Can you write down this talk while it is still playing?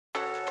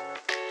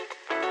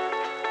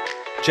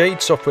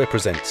Jade Software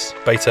presents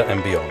Beta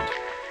and Beyond,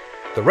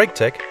 the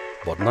RegTech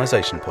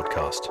Modernisation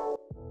Podcast.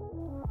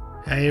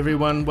 Hey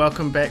everyone,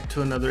 welcome back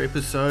to another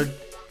episode.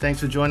 Thanks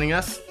for joining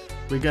us.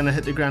 We're going to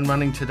hit the ground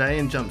running today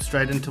and jump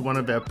straight into one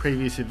of our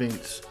previous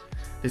events.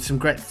 There's some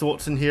great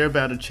thoughts in here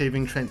about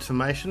achieving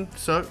transformation,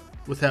 so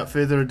without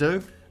further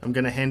ado, I'm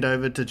going to hand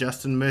over to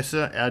Justin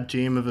Mercer, our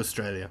GM of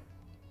Australia.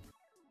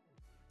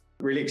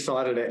 Really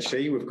excited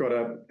actually. We've got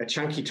a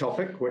chunky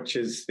topic, which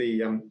is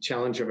the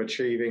challenge of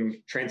achieving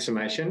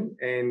transformation.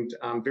 And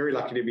I'm very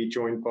lucky to be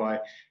joined by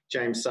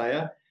James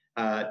Sayer,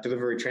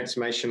 Delivery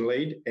Transformation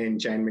Lead, and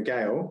Jane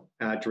McGale,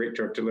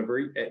 Director of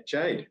Delivery at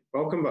Jade.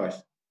 Welcome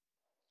both.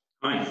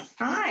 Hi.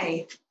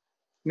 Hi.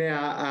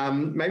 Now,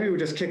 maybe we'll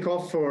just kick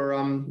off for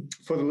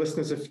the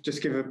listeners, if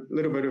just give a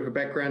little bit of a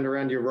background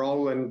around your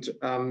role and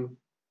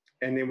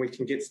then we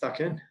can get stuck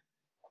in.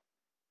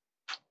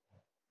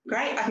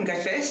 Great, I can go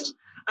first.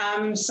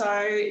 So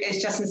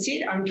as Justin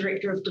said, I'm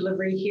Director of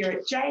Delivery here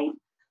at Jade.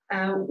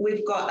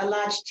 We've got a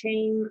large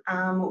team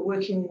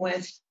working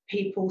with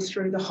people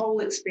through the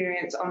whole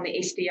experience on the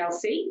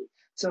SDLC.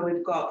 So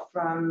we've got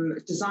from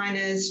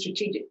designers,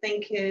 strategic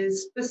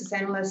thinkers, business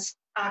analysts,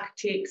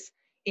 architects,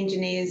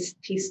 engineers,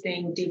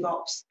 testing,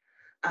 DevOps,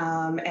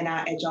 and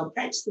our agile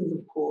practices,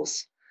 of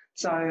course.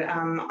 So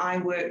I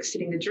work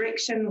setting the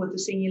direction with the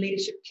senior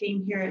leadership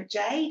team here at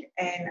Jade,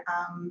 and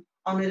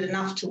honoured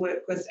enough to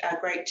work with our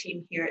great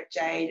team here at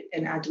Jade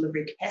in our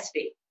delivery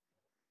capacity.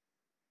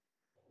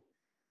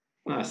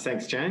 Nice,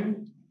 thanks,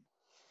 Jane.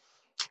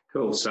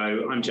 Cool.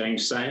 So I'm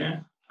James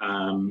Sayer.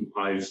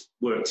 I've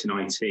worked in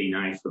IT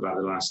now for about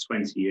the last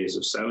 20 years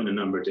or so in a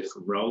number of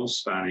different roles,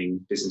 spanning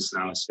business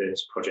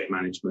analysis, project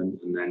management,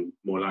 and then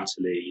more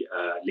latterly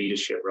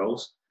leadership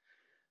roles.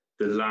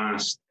 The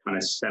last kind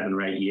of 7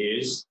 or 8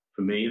 years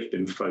for me have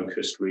been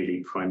focused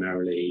really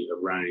primarily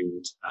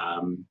around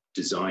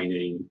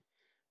designing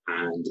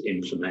and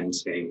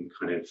implementing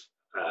kind of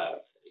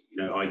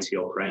IT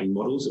operating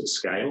models at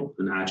scale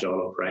and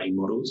agile operating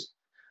models,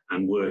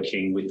 and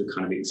working with the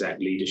kind of exec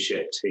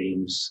leadership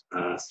teams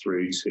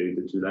through to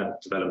the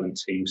development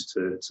teams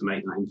to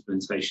make that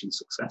implementation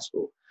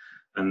successful.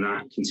 And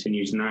that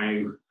continues now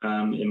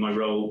in my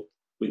role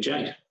with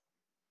Jade.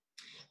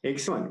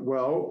 Excellent.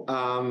 Well,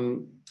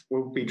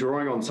 we'll be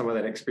drawing on some of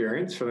that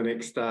experience for the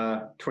next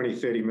 20,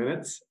 30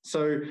 minutes.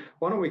 So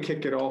why don't we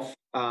kick it off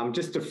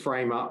just to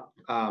frame up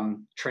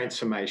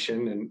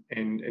transformation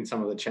and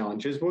some of the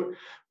challenges.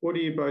 What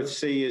do you both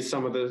see as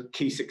some of the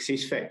key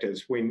success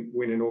factors when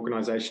an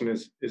organisation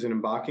is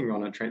embarking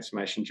on a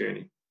transformation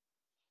journey?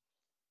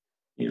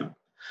 Yeah,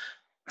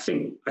 I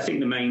think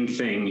the main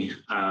thing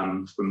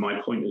from my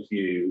point of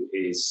view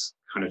is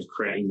kind of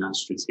creating that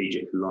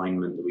strategic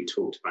alignment that we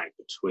talked about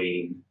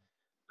between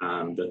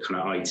the kind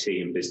of IT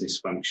and business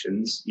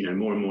functions.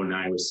 More and more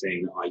now we're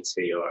seeing that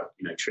IT are,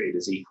 treated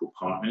as equal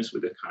partners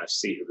with a kind of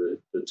seat at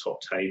the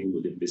top table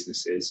within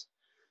businesses.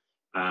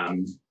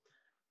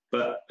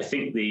 But I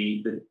think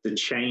the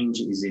change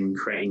is in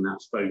creating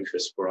that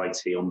focus for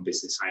IT on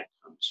business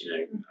outcomes.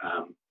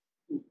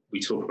 We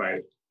talk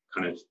about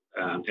kind of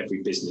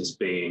every business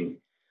being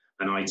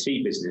an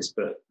IT business,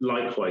 but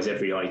likewise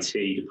every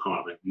IT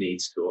department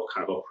needs to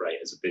kind of operate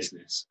as a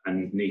business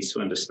and needs to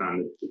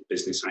understand the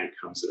business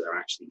outcomes that they're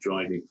actually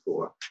driving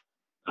for.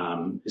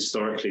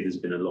 Historically, there's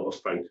been a lot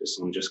of focus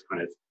on just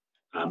kind of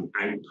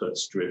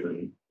outputs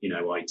driven,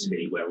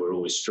 IT, where we're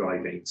always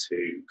striving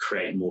to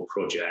create more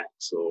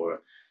projects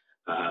or,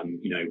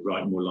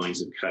 write more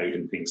lines of code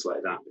and things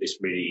like that. But it's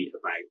really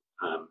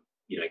about,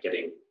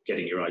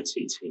 getting your IT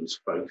teams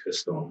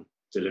focused on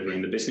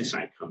delivering the business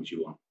outcomes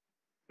you want.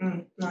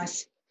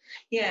 Nice.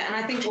 Yeah, and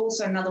I think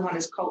also another one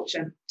is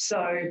culture.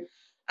 So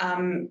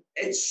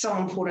it's so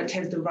important to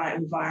have the right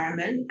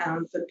environment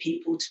for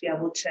people to be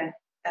able to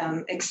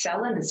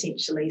excel in,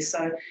 essentially.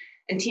 So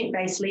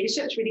intent-based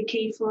leadership is really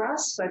key for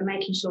us. So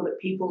making sure that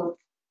people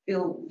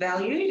feel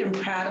valued and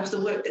proud of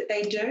the work that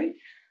they do,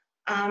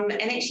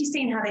 and actually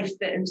seeing how they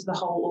fit into the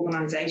whole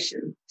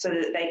organisation so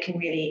that they can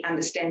really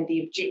understand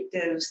the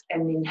objectives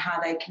and then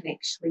how they can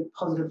actually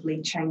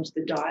positively change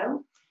the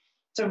dial.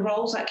 So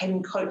roles like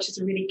having coaches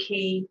are really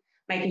key,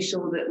 making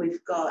sure that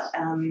we've got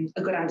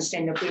a good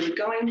understanding of where we're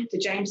going, to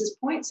James's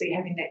point, so you're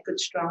having that good,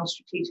 strong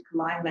strategic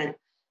alignment,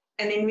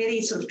 and then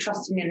really sort of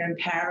trusting and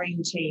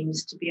empowering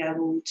teams to be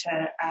able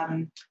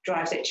to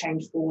drive that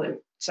change forward.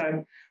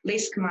 So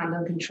less command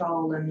and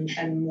control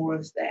and more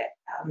of that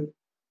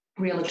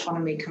real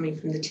autonomy coming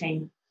from the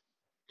team.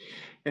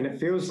 And it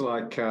feels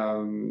like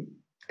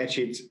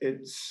actually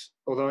it's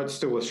although it's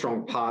still a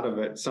strong part of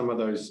it, some of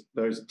those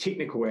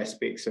technical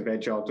aspects of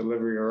agile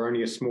delivery are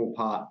only a small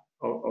part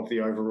of the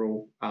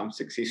overall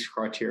success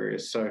criteria.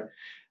 So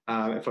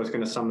if I was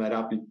going to sum that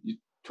up, you're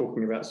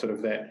talking about sort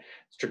of that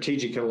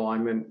strategic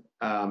alignment,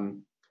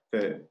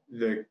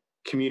 the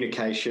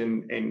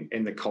communication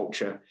and the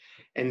culture.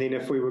 And then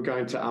if we were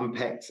going to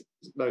unpack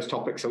those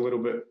topics a little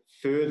bit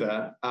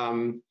further,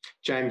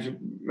 James,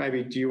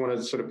 maybe do you want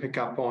to sort of pick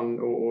up on,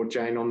 or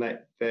Jane, on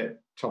that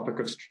topic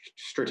of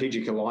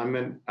strategic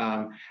alignment?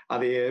 Are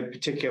there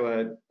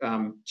particular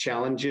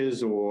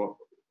challenges or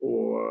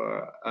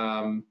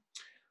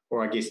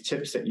or I guess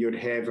tips that you'd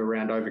have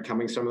around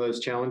overcoming some of those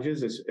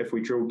challenges if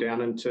we drill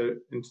down into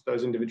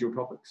those individual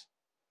topics?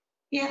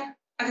 Yeah,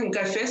 I can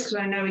go first because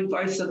I know we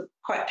both are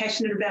quite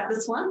passionate about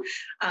this one.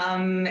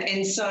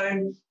 And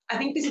so I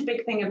think there's a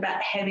big thing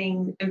about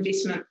having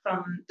investment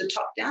from the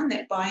top down.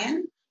 That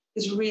buy-in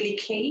is really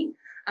key.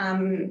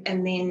 And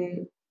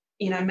then,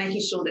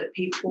 making sure that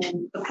people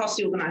across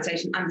the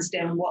organisation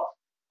understand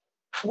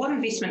what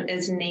investment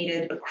is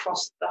needed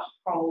across the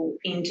whole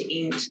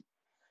end-to-end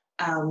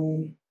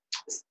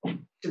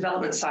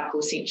development cycle,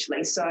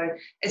 essentially. So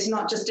it's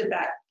not just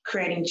about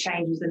creating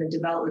change within a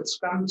development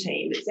scrum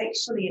team. It's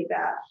actually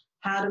about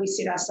how do we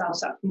set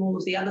ourselves up from all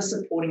of the other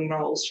supporting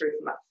roles through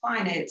from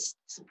finance,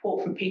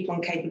 support from people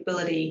and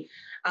capability,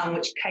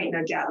 which Kate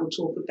no doubt will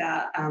talk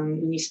about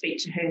when you speak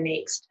to her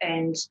next,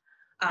 and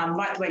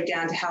right the way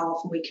down to how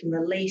often we can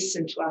release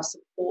into our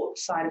support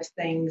side of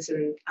things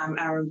and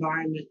our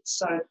environment.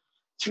 So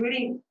it's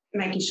really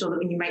making sure that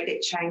when you make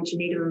that change, you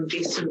need to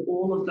invest in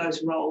all of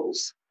those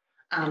roles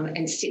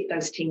and set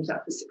those teams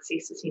up for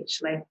success,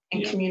 essentially,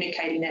 and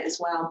communicating that as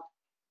well.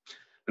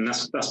 And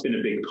that's been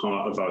a big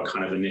part of our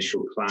kind of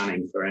initial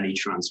planning for any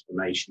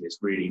transformation, is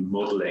really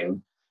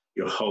modelling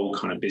your whole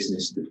kind of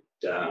business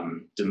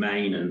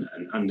domain and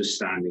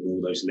understanding all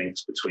those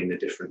links between the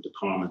different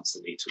departments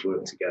that need to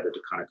work together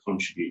to kind of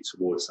contribute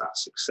towards that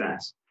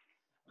success.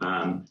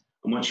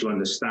 And once you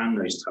understand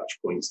those touch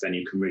points, then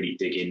you can really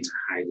dig into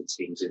how the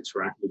teams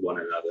interact with one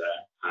another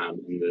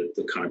and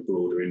the kind of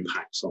broader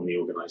impacts on the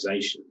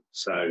organisation.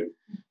 So,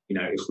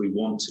 if we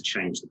want to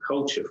change the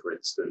culture, for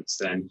instance,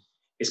 then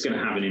it's going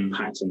to have an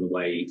impact on the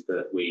way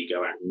that we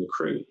go out and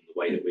recruit, and the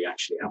way that we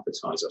actually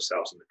advertise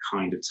ourselves, and the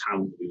kind of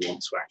talent that we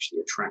want to actually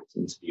attract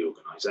into the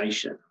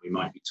organisation. We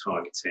might be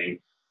targeting,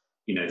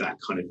 that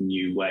kind of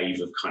new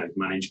wave of kind of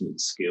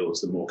management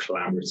skills, the more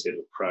collaborative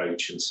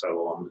approach and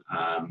so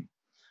on,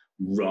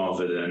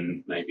 rather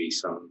than maybe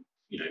some,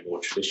 more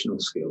traditional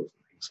skills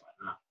and things like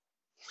that.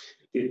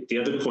 The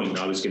other point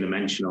I was going to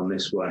mention on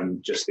this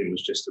one, Justin,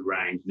 was just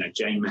around,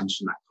 Jane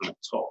mentioned that kind of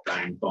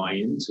top-down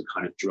buy-in to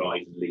kind of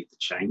drive and lead the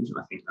change. And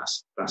I think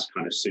that's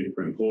kind of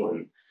super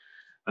important.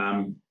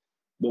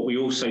 What we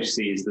also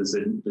see is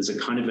there's a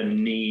kind of a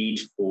need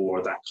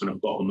for that kind of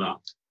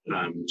bottom-up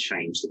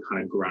change, the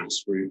kind of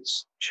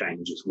grassroots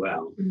change as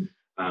well.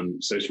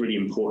 So it's really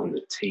important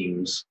that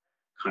teams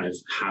kind of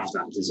have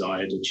that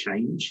desire to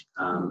change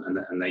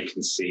and they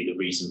can see the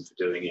reason for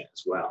doing it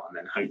as well. And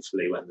then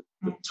hopefully when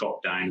the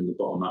top down and the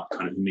bottom up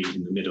kind of meet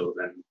in the middle,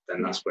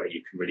 then that's where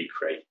you can really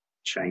create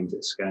change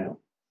at scale.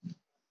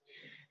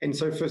 And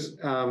so for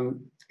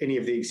any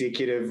of the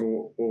executive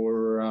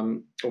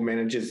or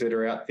managers that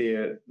are out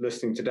there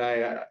listening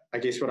today, I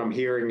guess what I'm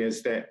hearing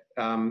is that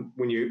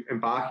when you're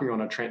embarking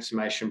on a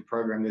transformation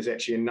program, there's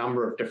actually a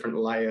number of different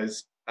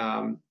layers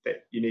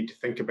that you need to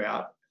think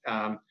about,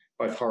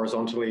 both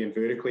horizontally and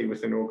vertically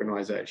within an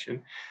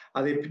organisation.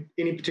 Are there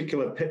any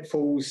particular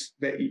pitfalls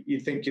that you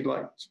think you'd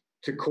like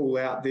to call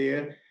out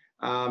there,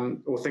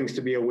 or things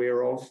to be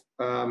aware of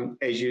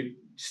as you're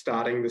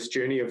starting this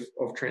journey of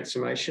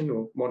transformation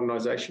or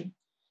modernisation?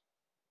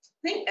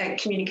 I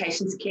think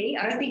communication's key.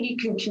 I don't think you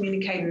can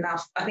communicate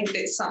enough. I think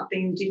that's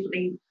something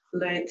definitely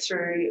learned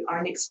through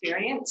own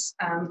experience.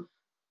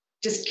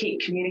 Just keep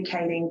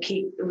communicating,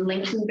 keep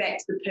linking back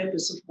to the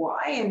purpose of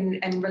why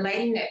and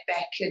relating that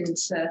back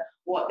into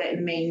what that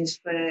means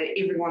for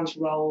everyone's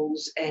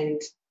roles and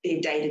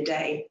their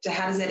day-to-day. So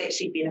how does that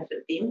actually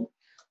benefit them?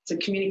 So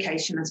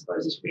communication, I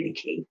suppose, is really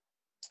key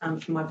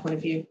from my point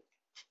of view.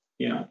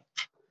 Yeah.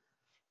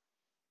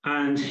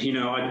 And,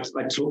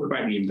 I talk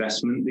about the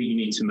investment that you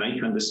need to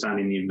make,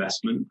 understanding the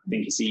investment. I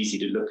think it's easy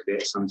to look at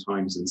it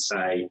sometimes and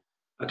say,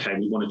 okay,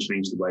 we want to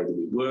change the way that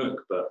we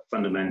work, but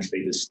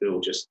fundamentally there's still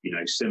just,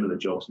 similar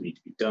jobs need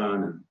to be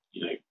done.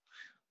 And,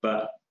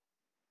 but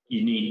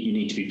you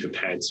need to be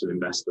prepared to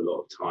invest a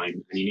lot of time,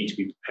 and you need to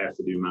be prepared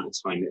for the amount of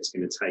time it's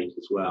going to take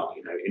as well.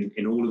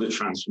 In all of the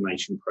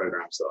transformation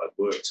programs that I've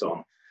worked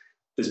on,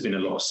 there's been a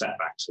lot of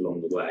setbacks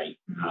along the way,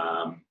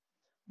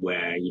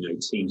 where,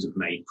 teams have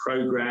made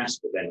progress,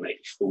 but then maybe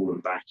fallen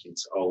back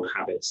into old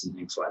habits and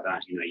things like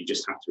that. You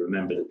just have to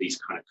remember that these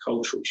kind of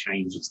cultural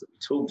changes that we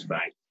talked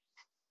about,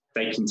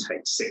 they can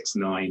take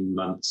 6-9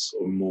 months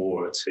or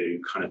more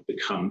to kind of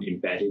become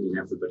embedded in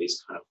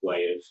everybody's kind of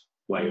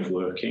way of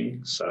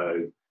working.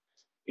 So,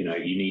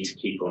 you need to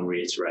keep on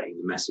reiterating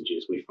the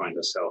messages. We find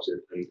ourselves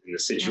in a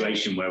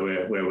situation where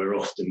we're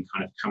often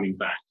kind of coming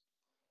back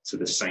to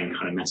the same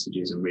kind of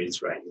messages and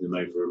reiterating them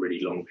over a really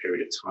long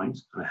period of time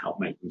to kind of help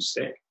make them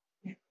stick.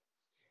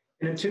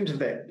 And in terms of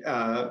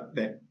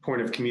that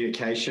point of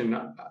communication,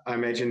 I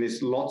imagine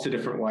there's lots of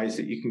different ways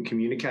that you can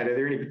communicate. Are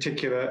there any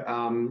particular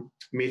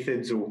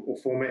methods or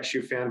formats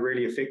you've found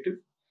really effective?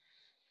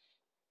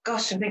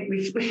 Gosh, I think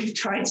we've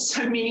tried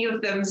so many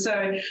of them.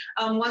 So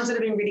ones that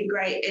have been really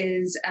great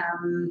is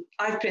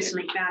I've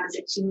personally found is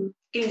actually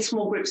getting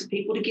small groups of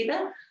people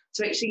together.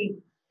 So actually,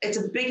 it's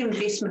a big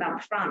investment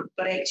up front,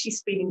 but actually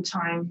spending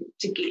time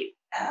to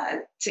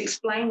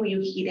explain where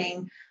you're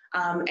heading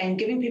and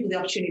giving people the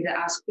opportunity to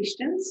ask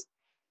questions.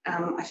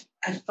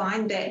 I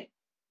find that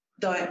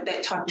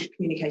that type of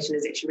communication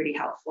is actually really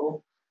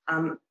helpful.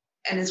 And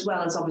as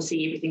well as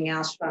obviously everything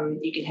else, from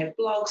you can have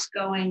blogs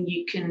going,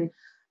 you can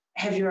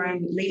have your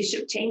own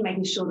leadership team,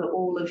 making sure that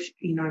all of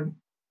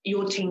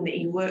your team that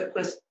you work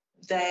with,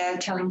 they're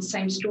telling the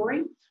same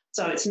story.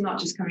 So it's not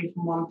just coming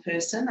from one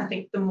person. I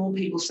think the more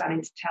people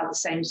starting to tell the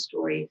same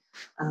story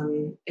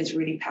is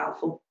really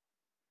powerful.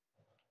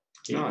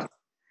 Nice.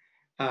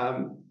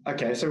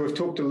 Okay, so we've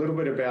talked a little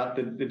bit about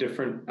the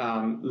different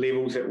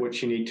levels at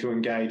which you need to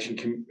engage,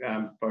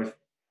 and both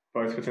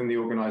within the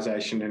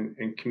organisation,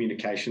 and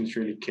communication is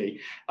really key.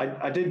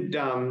 I did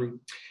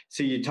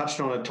see you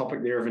touched on a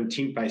topic there of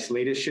intent-based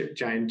leadership,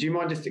 Jane. Do you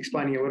mind just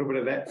explaining a little bit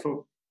of that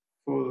for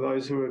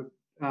those who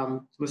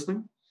are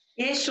listening?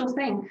 Yeah, sure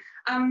thing.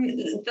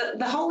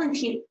 The whole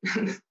intent,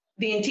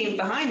 the intent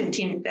behind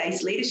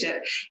intent-based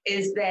leadership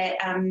is that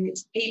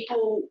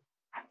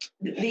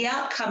the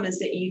outcome is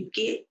that you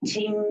get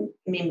team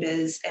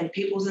members and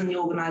people in the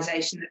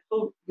organisation that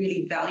feel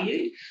really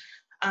valued.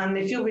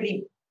 They feel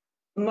really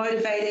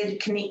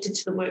motivated, connected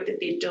to the work that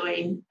they're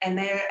doing, and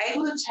they're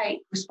able to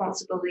take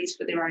responsibilities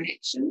for their own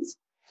actions.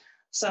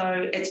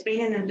 So it's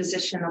been in a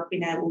position of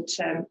being able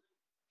to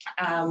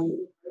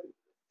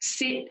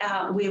set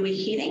out where we're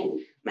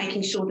heading,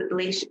 making sure that the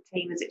leadership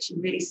team is actually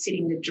really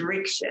setting the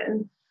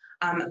direction,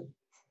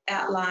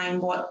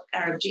 outline what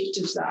our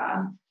objectives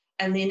are,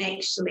 and then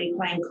actually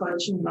playing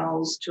coaching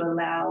roles to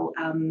allow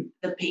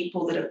the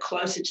people that are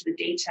closer to the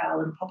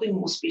detail and probably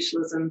more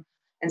specialism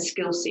and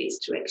skill sets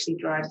to actually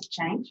drive the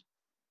change.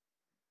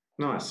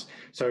 Nice.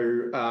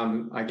 So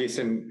I guess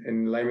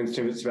in layman's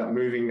terms, it's about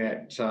moving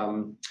that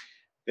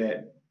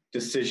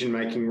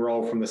decision-making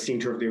role from the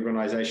centre of the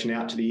organisation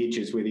out to the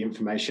edges where the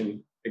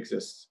information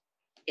exists.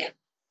 Yeah.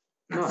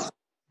 Nice.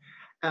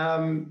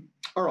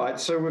 All right.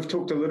 So we've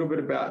talked a little bit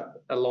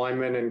about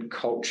alignment and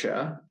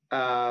culture.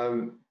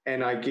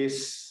 And I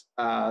guess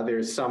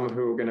there's some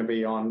who are going to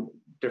be on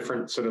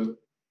different sort of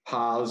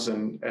paths,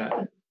 and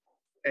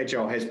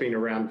Agile has been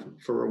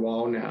around for a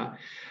while now.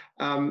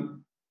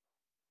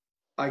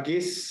 I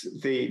guess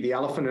the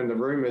elephant in the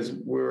room is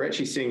we're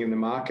actually seeing in the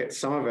market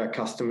some of our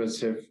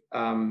customers have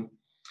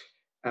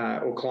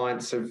or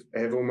clients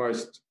have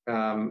almost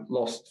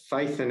lost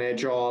faith in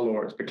Agile,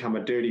 or it's become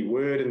a dirty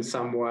word in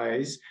some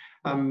ways.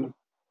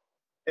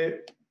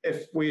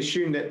 If we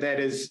assume that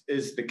is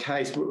the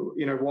case,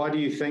 why do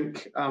you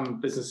think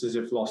businesses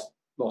have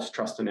lost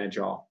trust in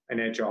Agile and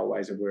Agile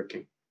ways of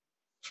working?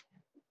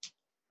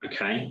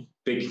 Okay,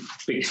 big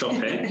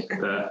topic,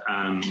 but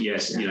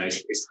yes,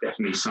 it's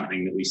definitely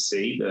something that we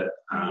see, that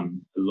a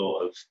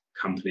lot of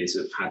companies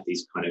have had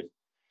these kind of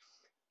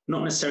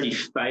not necessarily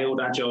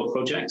failed Agile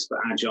projects, but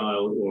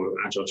Agile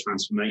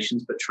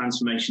transformations, but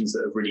transformations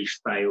that have really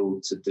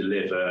failed to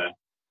deliver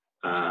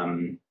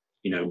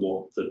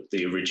what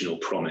the original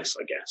promise,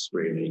 I guess,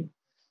 really.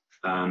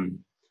 And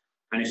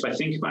if I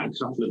think about a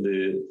couple of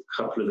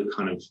the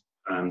kind of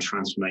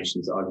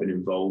transformations that I've been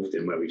involved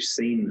in where we've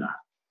seen that,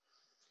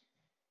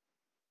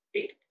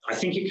 I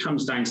think it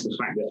comes down to the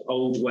fact that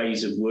old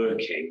ways of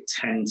working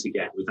tend to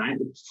get, without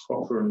the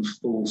proper and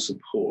full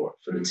support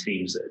for the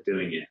teams that are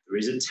doing it, there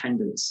is a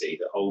tendency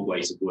that old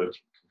ways of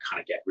working can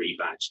kind of get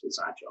rebadged as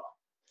Agile.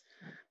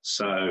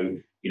 So,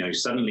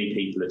 suddenly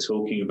people are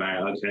talking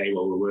about, okay,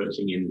 well, we're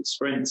working in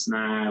sprints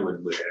now,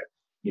 and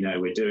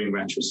we're doing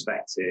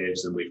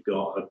retrospectives, and we've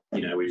got a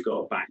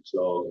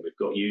backlog, and we've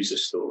got user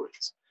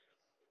stories,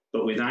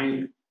 but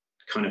without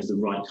kind of the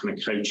right kind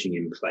of coaching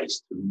in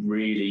place to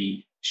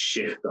really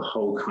shift the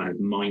whole kind of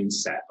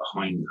mindset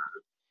behind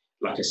that.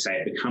 Like I say,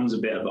 it becomes a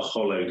bit of a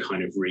hollow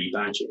kind of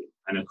rebadging.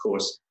 And of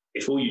course,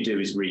 if all you do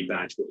is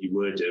rebadge what you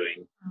were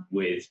doing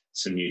with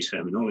some new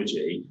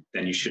terminology,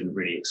 then you shouldn't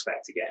really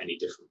expect to get any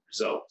different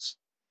results.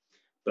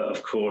 But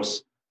of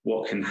course,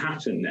 what can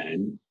happen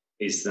then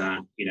is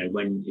that,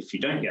 if you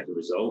don't get the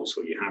results,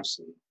 or you have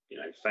some,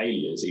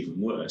 failures, even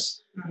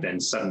worse, then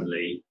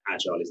suddenly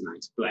Agile is now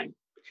to blame,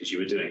 because you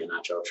were doing an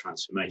Agile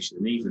transformation.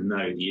 And even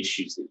though the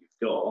issues that you've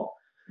got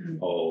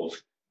of,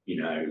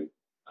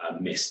 a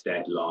missed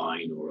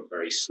deadline, or a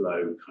very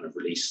slow kind of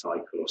release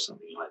cycle, or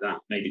something like that,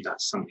 maybe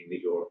that's something that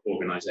your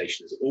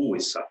organization has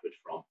always suffered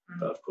from.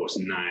 But of course,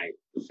 now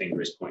the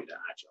finger is pointed at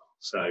Agile.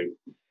 So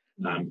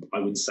I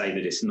would say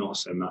that it's not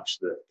so much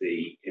that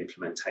the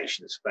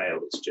implementation has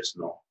failed, it's just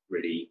not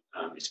really,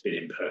 it's been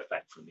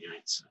imperfect from the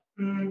outset.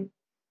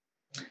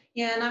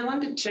 Yeah, and I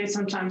wonder too,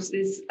 sometimes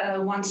there's a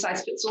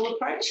one-size-fits-all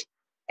approach.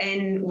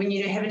 And when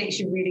you haven't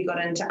actually really got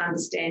in to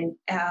understand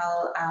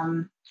how,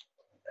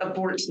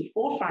 brought it to the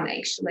forefront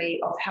actually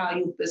of how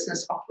your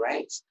business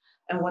operates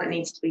and what it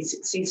needs to be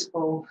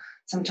successful,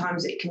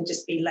 sometimes it can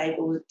just be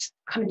labelled,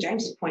 kind of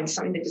James's point,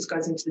 something that just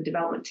goes into the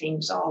development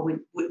teams. Oh,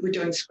 we're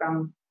doing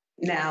Scrum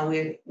now,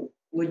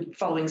 we're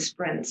following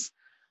sprints,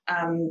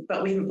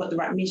 but we haven't put the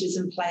right measures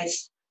in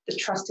place. The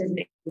trust hasn't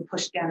been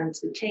pushed down into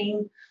the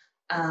team,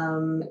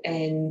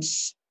 and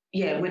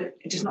we're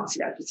just not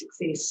set up for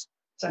success.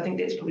 So I think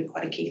that's probably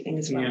quite a key thing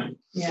as well.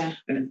 Yeah.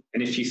 And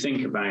if you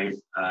think about,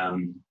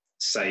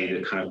 say,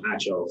 the kind of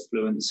Agile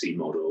fluency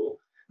model,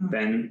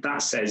 then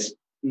that says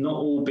not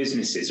all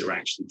businesses are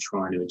actually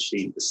trying to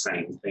achieve the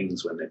same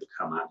things when they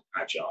become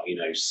agile. You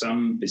know,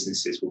 some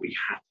businesses will be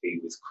happy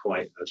with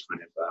quite a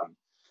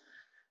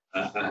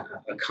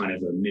kind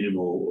of a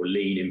minimal or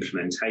lean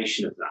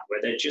implementation of that,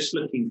 where they're just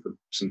looking for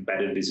some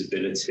better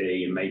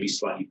visibility and maybe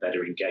slightly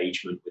better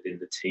engagement within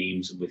the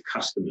teams and with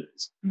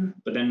customers,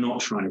 but they're not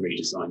trying to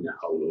redesign their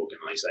whole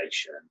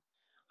organization.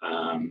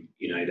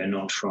 You know, they're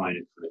not trying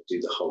to kind of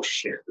do the whole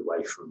shift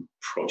away from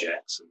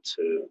projects and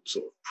to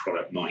sort of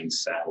product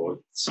mindset or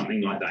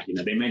something like that. You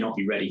know, they may not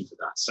be ready for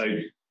that. So,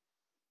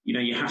 you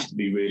know, you have to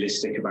be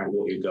realistic about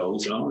what your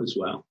goals are as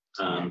well,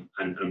 and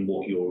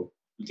what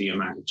the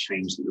amount of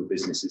change that your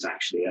business is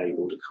actually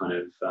able to kind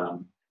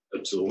of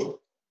absorb.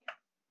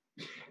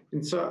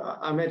 And so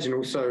I imagine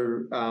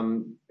also,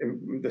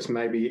 this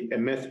may be a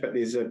myth, but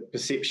there's a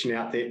perception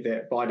out there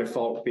that by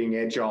default being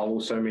agile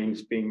also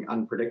means being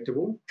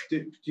unpredictable.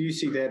 Do you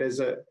see that as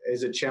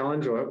a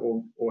challenge,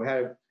 or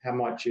how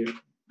might you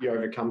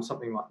overcome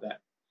something like that?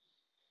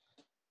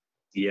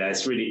 Yeah,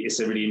 it's a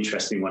really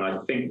interesting one. I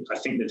think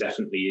there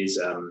definitely is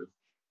a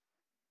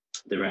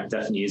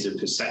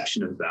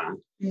perception of that.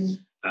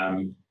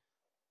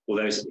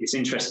 Although it's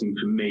interesting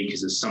for me,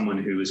 because as someone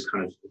who has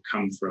kind of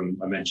come from,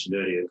 I mentioned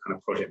earlier, kind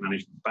of project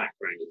management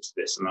background into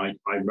this, and I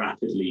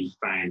rapidly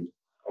found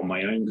on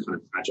my own kind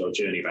of agile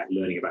journey about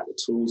learning about the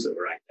tools that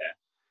were out there,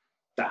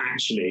 that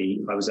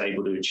actually I was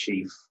able to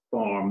achieve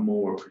far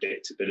more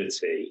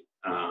predictability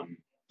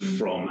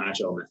from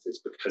agile methods,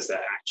 because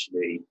they're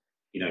actually,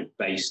 you know,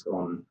 based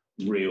on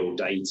real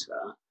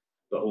data,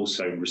 but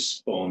also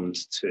respond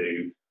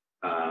to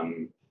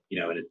you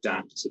know, and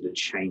adapt to the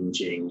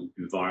changing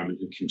environment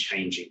and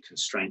changing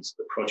constraints of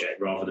the project,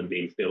 rather than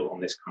being built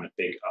on this kind of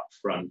big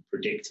upfront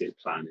predictive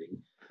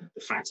planning.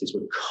 The fact is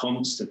we're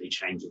constantly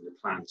changing the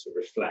plan to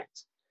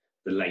reflect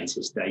the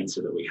latest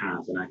data that we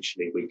have, and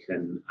actually we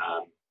can,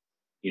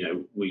 you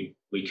know, we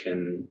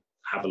can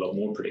have a lot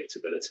more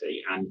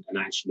predictability, and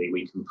actually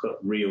we can put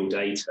real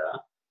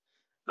data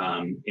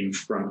in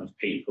front of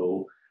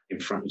people, in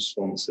front of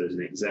sponsors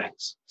and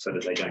execs, so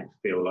that they don't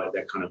feel like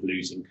they're kind of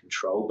losing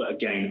control. But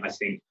again, I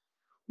think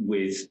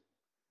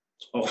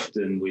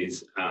often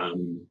with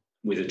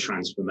a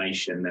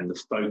transformation, then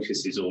the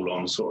focus is all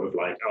on sort of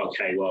like,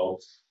 okay, well,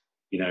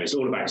 you know, it's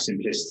all about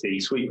simplicity,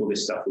 sweep all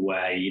this stuff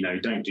away, you know,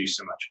 don't do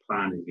so much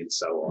planning and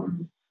so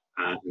on.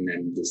 And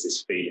then there's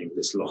this feeling,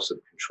 this loss of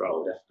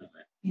control,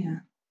 definitely. Yeah.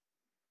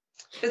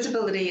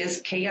 Visibility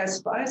is key, I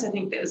suppose. I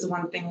think that was the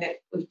one thing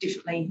that was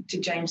definitely, to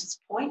James's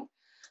point.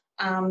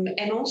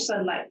 And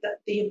also like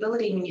the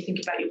ability, when you think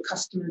about your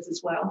customers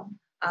as well,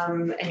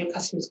 and your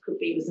customers could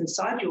be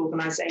inside your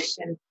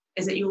organisation,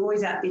 is that you're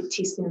always out there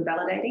testing and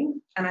validating.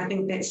 And I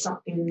think that's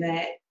something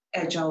that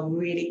Agile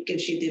really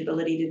gives you the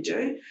ability to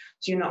do.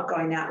 So you're not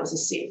going out with a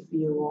set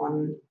view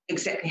on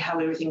exactly how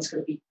everything's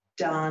going to be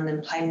done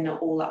and planning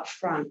it all up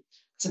front.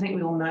 Because I think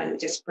we all know that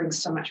just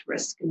brings so much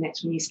risk, and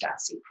that's when you start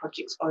to see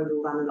projects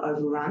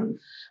overrun.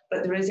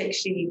 But there is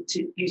actually,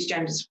 to use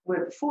James's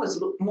word before, is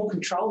more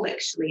control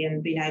actually,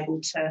 and being able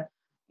to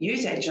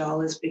use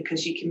Agile is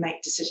because you can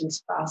make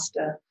decisions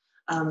faster,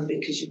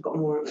 because you've got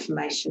more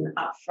information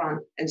up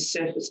front and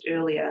surfaced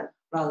earlier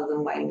rather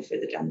than waiting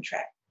further down the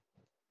track.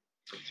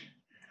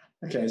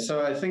 Okay,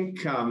 so I think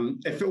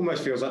it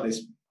almost feels like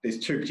there's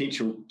two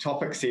potential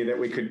topics here that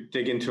we could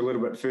dig into a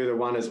little bit further.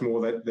 One is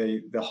more that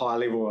the high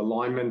level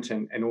alignment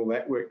and all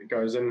that work that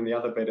goes in, and the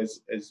other bit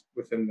is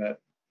within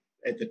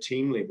at the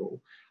team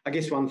level. I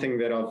guess one thing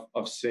that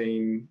I've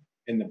seen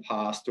in the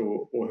past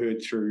or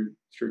heard through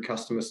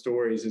customer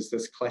stories is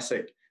this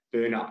classic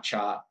burn-up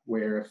chart,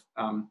 where if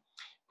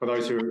for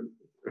those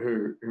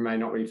who may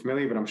not be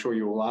familiar, but I'm sure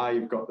you all are,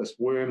 you've got this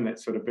worm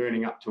that's sort of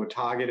burning up to a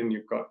target, and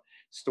you've got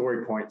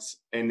story points,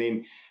 and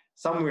then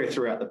somewhere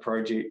throughout the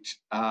project,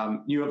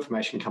 new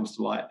information comes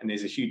to light, and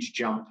there's a huge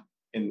jump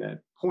in the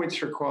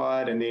points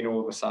required, and then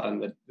all of a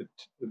sudden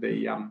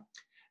the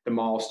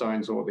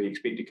milestones or the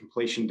expected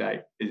completion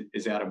date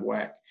is out of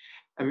whack.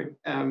 I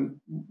mean,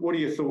 what are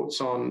your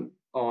thoughts on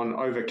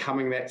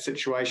overcoming that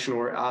situation,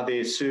 or are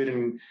there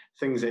certain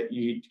things that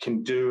you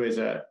can do as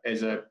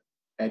a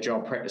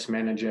Agile practice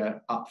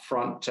manager up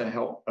front to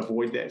help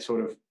avoid that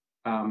sort of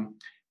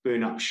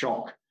burn-up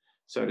shock,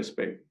 so to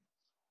speak?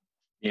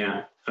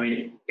 Yeah, I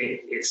mean,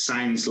 it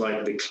sounds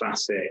like the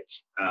classic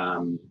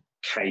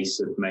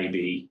case of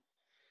maybe,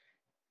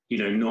 you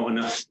know, not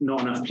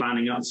enough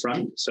planning up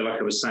front. So like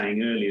I was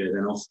saying earlier,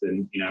 then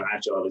often, you know,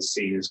 Agile is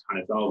seen as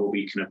kind of, oh, well,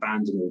 we can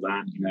abandon all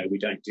that. You know, we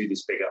don't do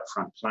this big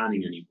upfront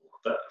planning anymore.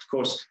 But of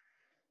course,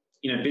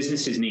 you know,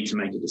 businesses need to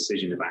make a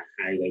decision about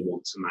how they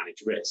want to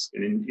manage risk.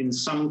 And in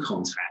some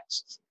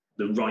contexts,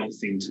 the right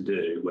thing to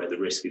do, where the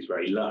risk is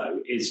very low,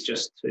 is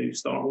just to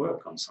start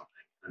work on something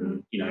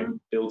and, you know,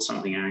 build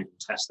something out and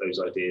test those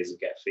ideas and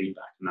get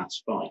feedback, and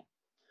that's fine.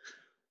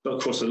 But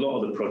of course, a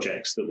lot of the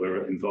projects that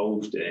we're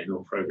involved in,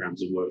 or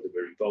programs of work that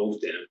we're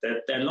involved in,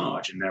 they're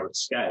large and they're at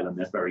scale and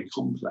they're very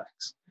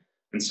complex.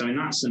 And so in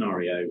that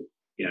scenario,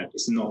 you know,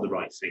 it's not the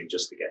right thing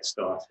just to get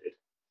started.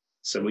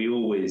 So we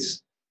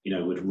always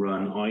would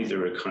run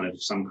either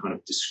some kind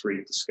of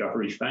discrete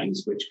discovery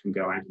phase, which can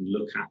go out and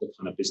look at the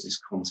kind of business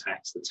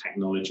context, the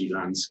technology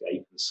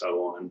landscape, and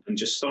so on, and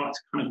just start to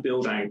kind of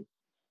build out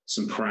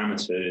some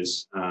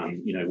parameters,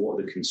 what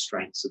are the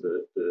constraints of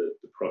the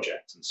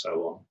project and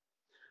so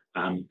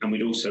on. And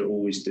we'd also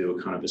always do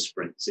a kind of a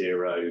sprint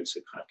zero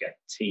to kind of get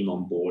the team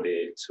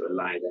onboarded, to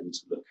allow them to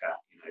look at,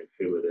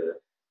 who are the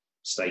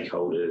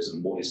stakeholders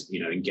and what is,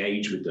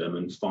 engage with them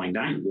and find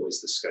out what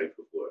is the scope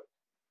of work.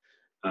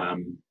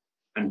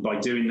 And by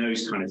doing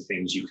those kind of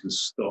things, you can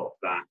stop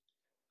that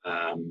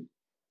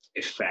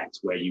effect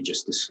where you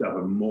just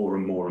discover more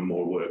and more and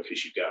more work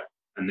as you go.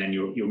 And then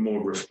you're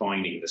more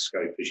refining the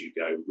scope as you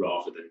go,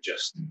 rather than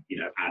just,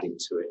 adding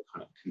to it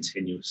kind of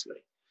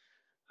continuously.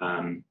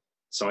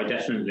 So I'm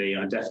definitely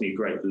a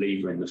great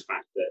believer in the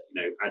fact that,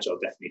 Agile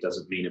definitely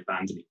doesn't mean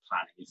abandoning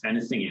planning. If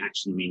anything, it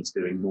actually means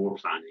doing more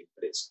planning,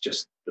 but it's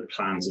just the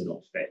plans are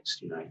not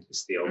fixed.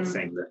 It's the old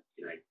thing that,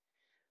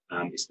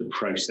 it's the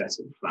process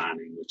of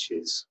planning, which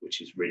is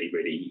really,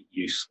 really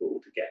useful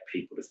to get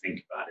people to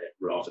think about it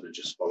rather than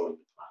just following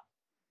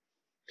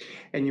the plan.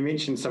 And you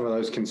mentioned some of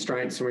those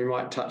constraints, and we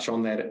might touch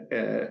on that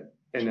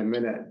in a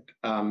minute,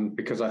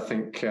 because I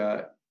think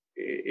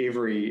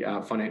every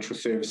financial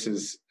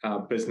services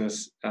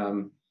business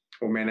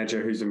or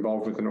manager who's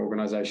involved with an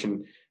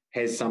organisation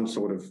has some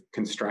sort of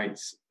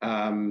constraints.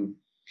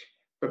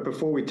 But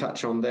before we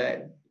touch on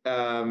that,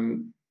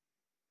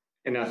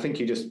 and I think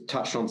you just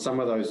touched on some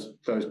of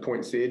those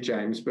points there,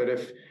 James, but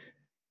if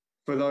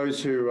for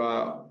those who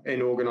are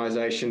in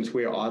organisations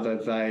where either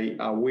they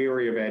are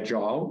wary of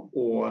Agile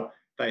or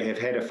they have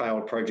had a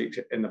failed project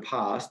in the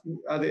past,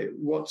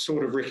 what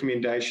sort of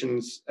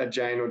recommendations,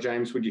 Jane or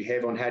James, would you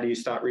have on how do you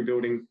start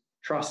rebuilding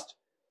trust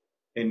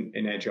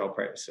in Agile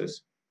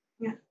practices?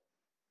 Yeah.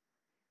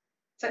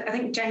 So I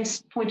think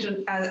James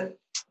pointed out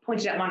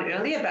one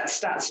earlier about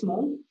start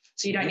small.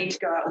 So you don't need to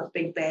go out with a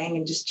big bang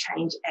and just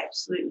change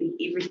absolutely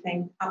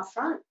everything up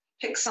front.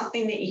 Pick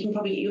something that you can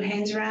probably get your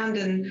hands around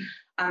and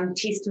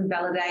test and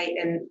validate,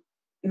 and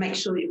make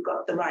sure that you've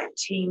got the right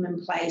team in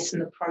place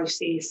and the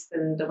process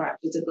and the right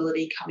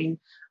visibility coming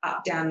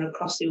up, down, and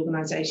across the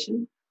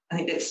organisation. I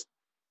think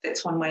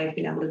that's one way of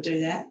being able to do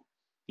that.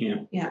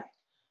 Yeah.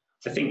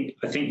 I think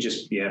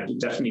just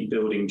definitely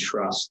building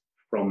trust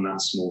from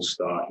that small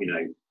start.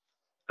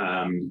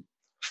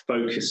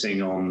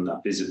 Focusing on that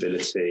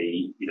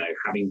visibility,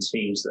 having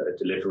teams that are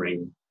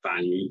delivering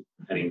value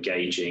and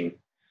engaging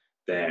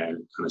their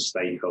kind of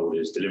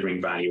stakeholders,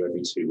 delivering value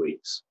every 2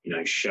 weeks,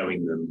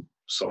 showing them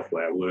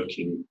software,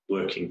 working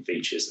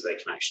features that they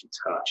can actually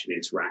touch and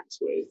interact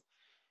with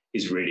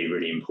is really,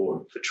 really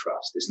important for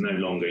trust. It's no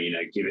longer,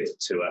 give it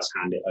to us,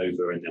 hand it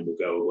over, and then we'll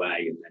go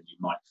away, and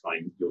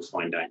then you'll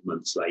find out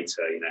months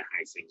later,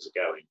 how things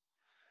are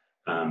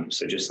going.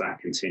 So just that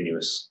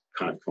continuous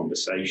kind of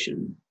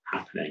conversation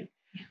happening.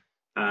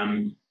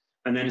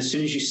 And then as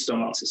soon as you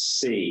start to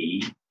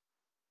see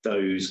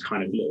those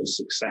kind of little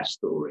success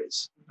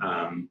stories,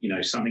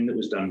 something that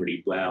was done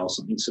really well,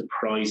 something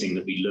surprising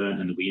that we learned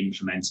and that we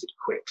implemented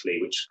quickly,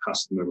 which the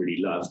customer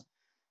really loved,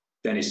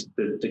 then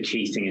the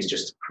key thing is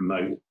just to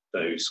promote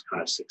those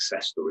kind of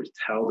success stories,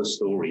 tell the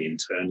story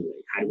internally.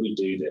 How do we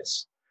do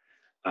this?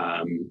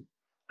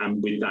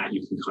 And with that,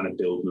 you can kind of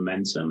build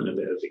momentum and a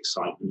bit of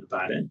excitement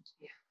about it.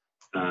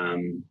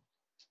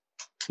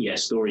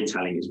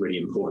 Storytelling is really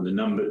important.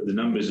 The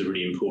numbers are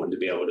really important to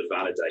be able to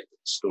validate that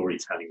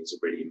storytelling is a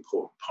really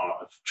important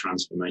part of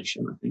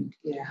transformation, I think.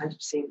 Yeah,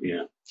 100%.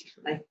 Yeah,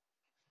 definitely.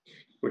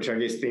 Which I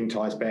guess then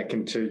ties back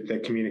into the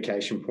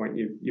communication point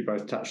you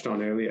both touched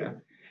on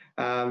earlier.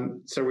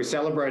 So we're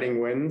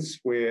celebrating wins,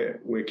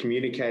 we're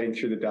communicating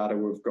through the data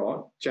we've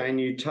got. Jane,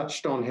 you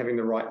touched on having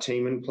the right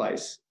team in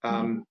place.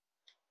 Do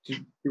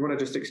you want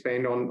to just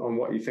expand on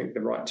what you think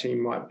the right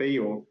team might be,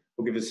 or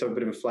give us a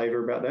bit of a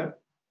flavour about that?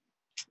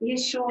 Yeah,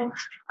 sure.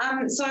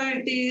 So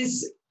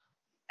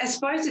I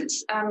suppose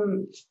it's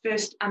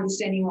first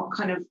understanding what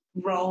kind of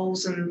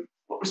roles and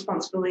what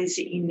responsibilities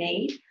that you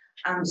need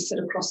to sit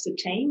across the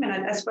team. And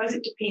I suppose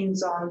it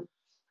depends on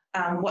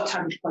what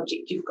type of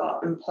project you've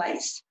got in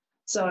place.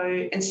 So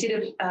instead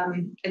of,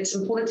 it's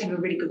important to have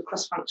a really good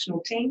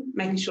cross-functional team,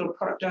 making sure a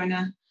product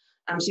owner,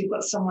 so you've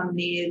got someone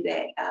there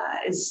that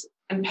is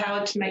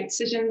empowered to make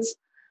decisions.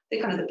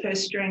 They're kind of the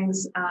purse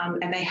strings,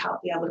 and they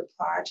help be able to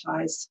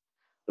prioritise,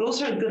 but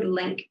also a good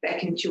link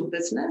back into your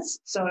business.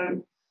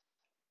 So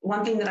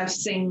one thing that I've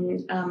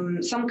seen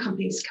some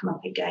companies come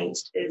up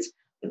against is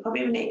they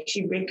probably haven't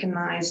actually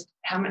recognised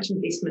how much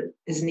investment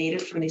is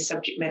needed from their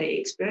subject matter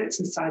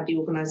experts inside the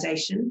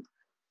organisation.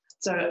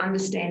 So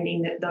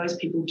understanding that those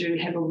people do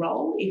have a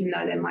role, even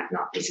though they might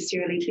not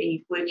necessarily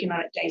be working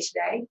on it day to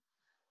day.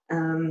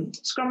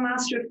 Scrum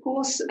Master, of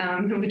course,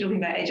 we're talking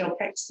about Agile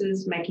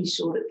practices, making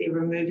sure that they're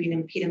removing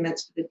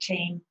impediments for the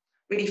team,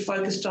 really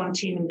focused on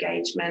team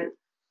engagement,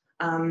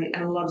 and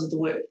a lot of the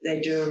work they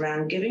do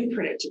around giving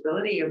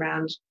predictability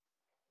around,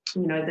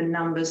 the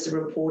numbers, the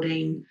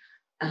reporting,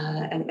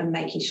 and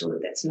making sure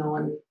that that's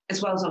known,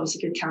 as well as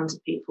obviously good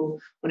talented people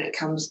when it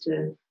comes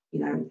to,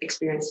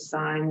 experience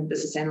design,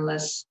 business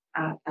analysts,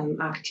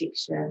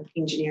 architecture,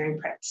 engineering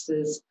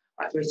practices,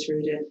 right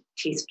through to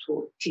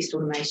test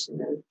automation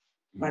and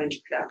right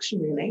into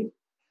production, really.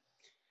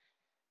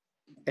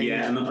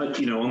 Yeah, and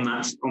on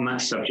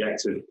that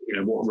subject of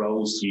what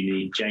roles do you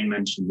need? Jane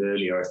mentioned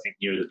earlier, I think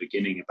near the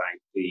beginning, about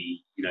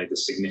the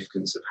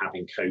significance of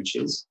having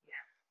coaches.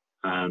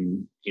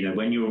 When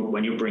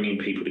you're bringing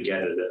people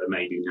together that are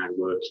maybe now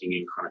working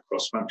in kind of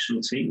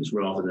cross-functional teams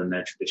rather than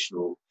their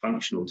traditional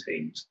functional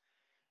teams,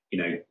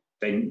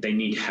 they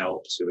need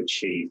help to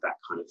achieve that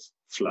kind of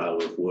flow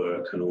of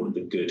work and all of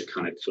the good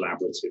kind of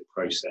collaborative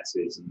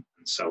processes and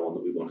so on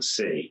that we want to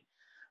see.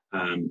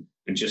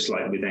 And just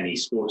like with any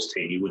sports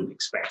team, you wouldn't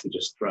expect to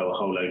just throw a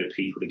whole load of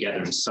people together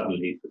and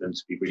suddenly for them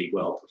to be really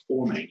well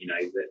performing.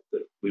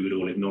 That we would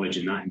all acknowledge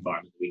in that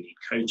environment that we need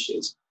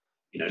coaches.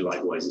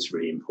 Likewise, it's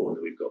really important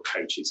that we've got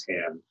coaches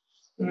here.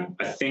 Yeah.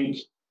 I think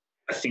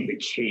the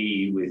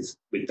key with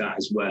that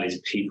as well is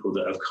people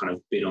that have kind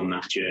of been on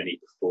that journey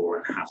before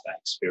and have that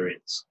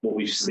experience. What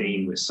we've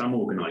seen with some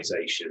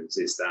organisations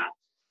is that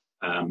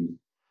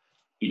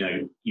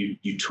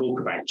you talk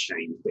about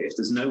change, but if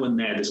there's no one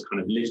there that's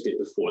kind of lived it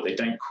before, they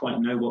don't quite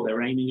know what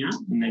they're aiming at,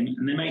 and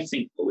they may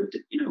think, well,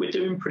 we're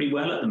doing pretty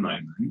well at the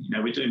moment.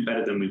 We're doing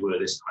better than we were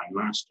this time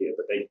last year,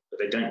 but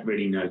they don't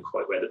really know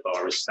quite where the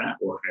bar is set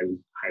or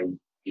how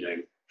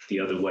the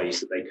other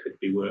ways that they could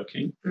be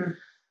working.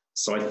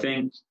 So I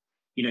think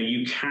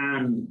you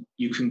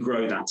can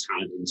grow that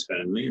talent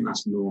internally, and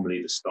that's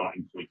normally the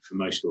starting point for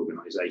most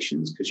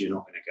organisations, because you're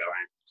not going to go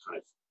out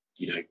and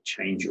kind of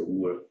change your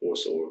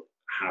workforce or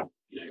have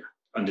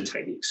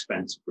undertake the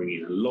expense of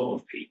bringing in a lot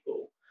of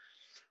people.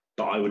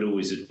 But I would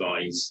always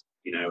advise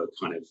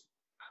kind of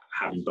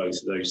having both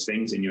of those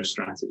things in your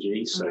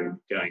strategy. So going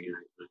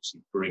out and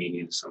actually bringing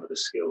in some of the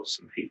skills,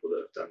 some people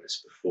that have done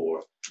this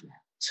before,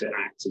 to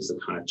act as the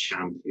kind of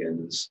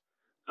champions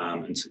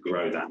and to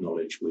grow that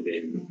knowledge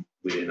within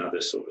other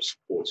sort of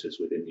supporters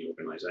within the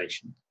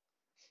organisation.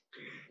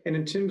 And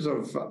in terms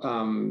of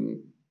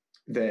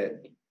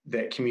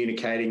that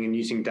communicating and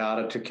using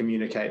data to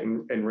communicate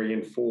and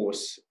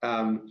reinforce,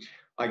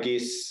 I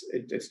guess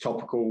it's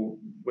topical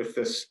with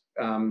this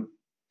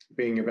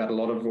being about a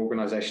lot of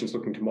organisations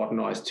looking to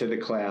modernise to the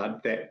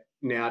cloud, that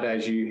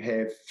nowadays you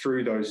have,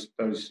 through those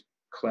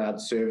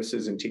cloud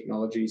services and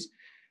technologies,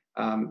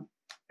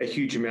 a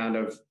huge amount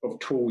of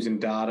tools and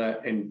data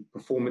and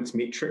performance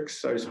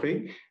metrics, so to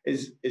speak.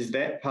 Is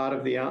that part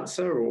of the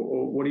answer,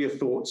 or what are your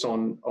thoughts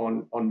on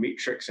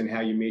metrics and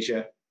how you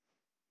measure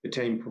the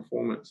team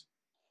performance?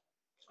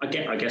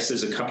 I guess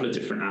there's a couple of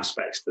different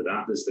aspects to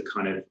that. There's the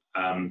kind of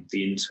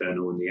the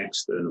internal and the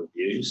external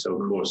view. So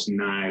of course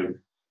now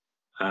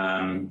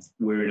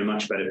we're in a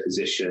much better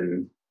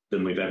position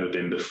than we've ever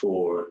been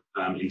before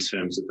in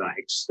terms of that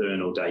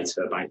external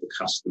data about the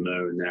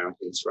customer and their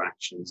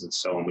interactions and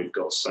so on. We've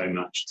got so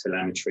much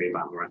telemetry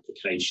about our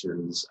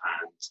applications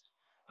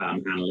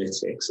and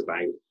analytics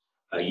about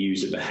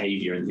user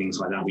behavior and things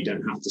like that. We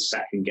don't have to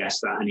second guess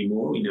that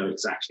anymore. We know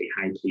exactly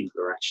how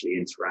people are actually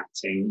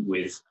interacting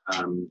with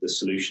the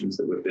solutions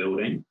that we're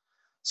building.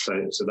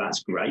 So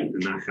that's great,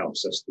 and that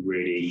helps us to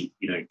really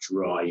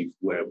drive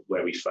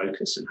where we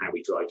focus and how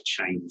we drive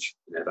change,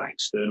 that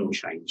external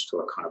change to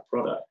our kind of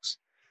products.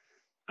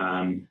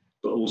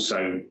 But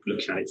also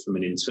looking at it from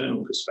an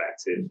internal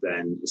perspective,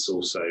 then it's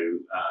also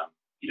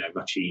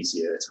much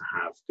easier to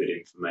have good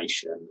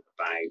information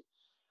about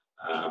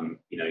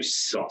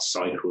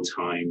cycle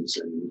times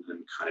and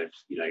kind of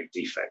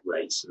defect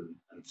rates and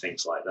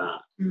things like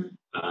that.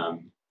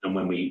 And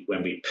when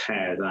we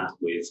pair that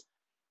with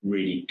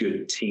really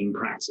good team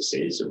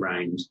practices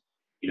around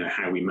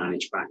how we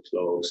manage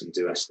backlogs and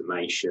do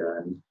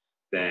estimation,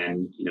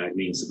 then it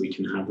means that we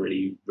can have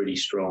really, really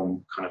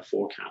strong kind of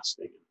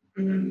forecasting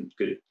and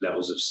good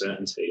levels of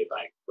certainty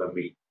about when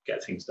we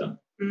get things done.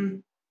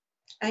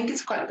 I think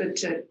it's quite good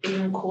to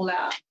even call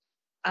out.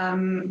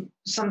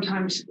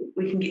 Sometimes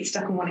we can get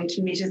stuck in wanting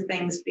to measure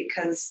things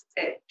because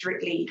it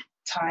directly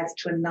ties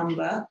to a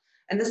number,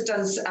 and this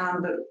does,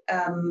 but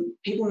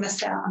people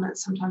miss out on it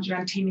sometimes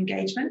around team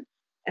engagement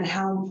and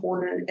how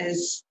important it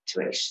is to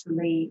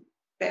actually,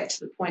 back to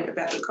the point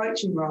about the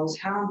coaching roles,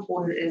 how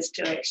important it is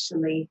to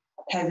actually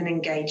have an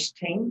engaged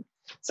team.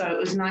 So it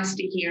was nice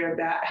to hear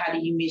about how do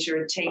you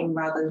measure a team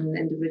rather than an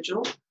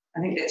individual. I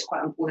think that's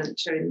quite important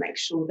too, to make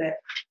sure that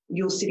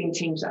you're setting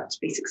teams up to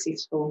be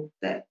successful,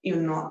 that you're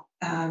not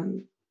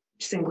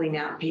singling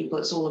out people.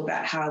 It's all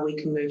about how we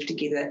can move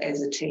together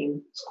as a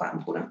team. It's quite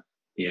important.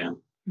 Yeah.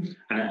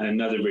 And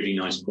another really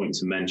nice point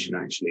to mention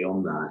actually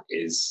on that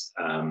is,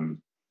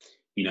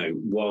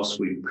 whilst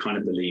we kind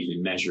of believe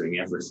in measuring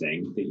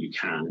everything that you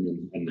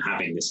can and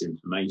having this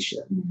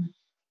information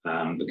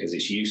because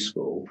it's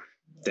useful,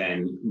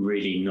 then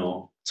really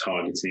not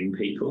targeting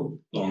people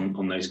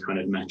on those kind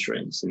of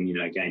metrics. And,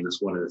 again,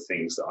 that's one of the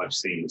things that I've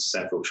seen with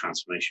several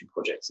transformation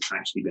projects. It's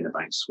actually been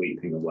about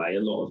sweeping away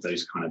a lot of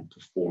those kind of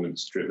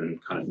performance-driven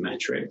kind of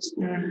metrics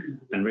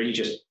and really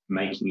just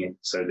making it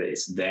so that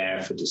it's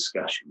there for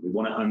discussion. We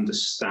want to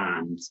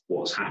understand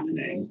what's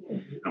happening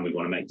and we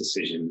want to make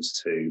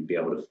decisions to be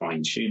able to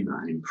fine-tune that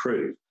and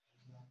improve.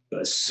 But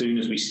as soon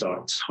as we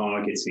start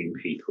targeting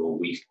people,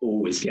 we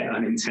always get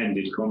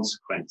unintended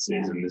consequences.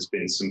 Yeah. And there's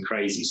been some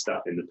crazy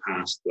stuff in the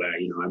past where,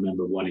 I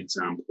remember one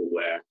example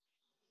where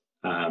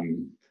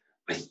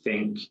I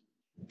think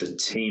the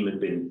team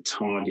had been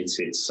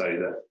targeted so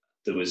that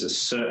there was a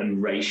certain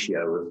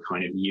ratio of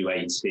kind of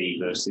UAT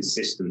versus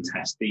system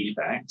test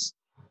defects.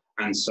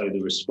 And so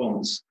the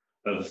response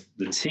of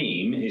the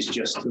team is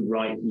just to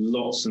write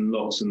lots and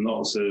lots and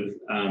lots of,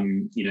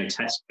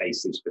 test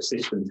cases for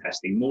system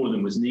testing, more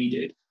than was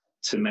needed,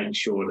 to make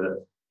sure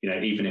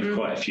that, even if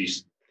quite a few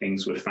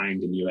things were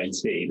found in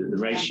UAT, that the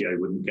ratio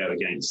wouldn't go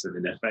against them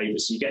in their favour.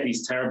 So you get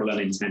these terrible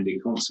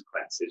unintended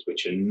consequences,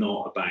 which are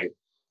not about,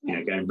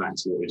 going back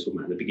to what we were talking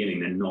about at the beginning,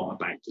 they're not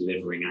about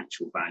delivering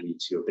actual value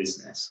to your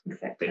business.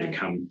 Exactly. They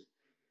become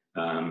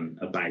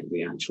about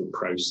the actual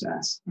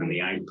process and the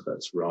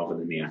outputs rather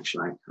than the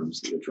actual outcomes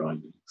that you're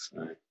driving.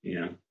 So,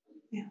 yeah.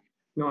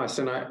 Nice.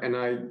 And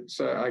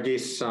I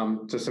guess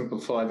to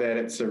simplify that,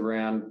 it's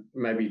around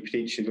maybe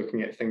potentially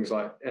looking at things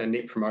like a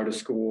net promoter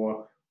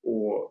score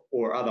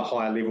or other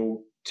higher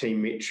level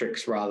team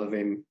metrics rather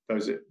than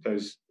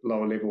those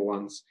lower level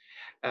ones.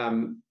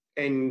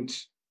 And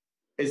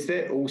is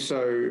that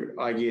also,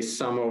 I guess,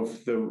 some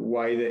of the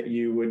way that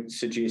you would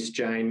suggest,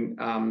 Jane,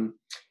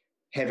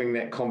 having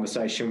that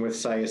conversation with,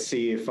 say, a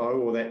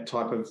CFO or that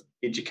type of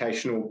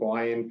educational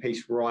buy-in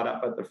piece right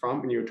up at the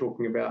front when you were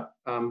talking about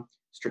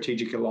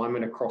strategic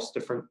alignment across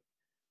different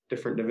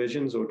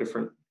divisions or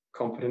different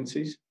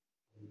competencies?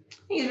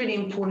 I think it's really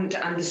important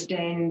to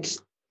understand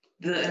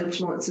the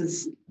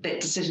influences that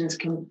decisions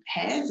can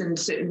have, and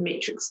certain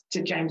metrics,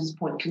 to James's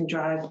point, can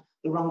drive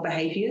the wrong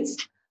behaviours.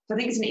 So I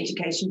think it's an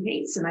education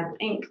piece, and I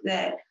think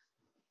that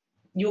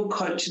your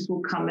coaches will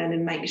come in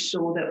and make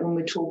sure that when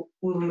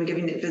we're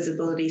giving that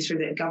visibility through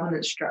that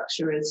governance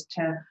structure as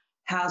to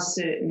how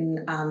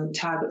certain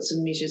targets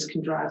and measures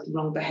can drive the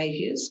wrong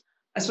behaviours.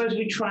 I suppose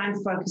we try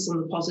and focus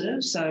on the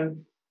positive. So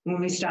when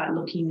we start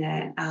looking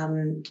at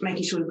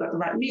making sure we've got the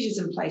right measures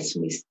in place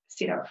when we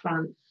set up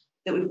front,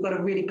 that we've got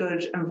a really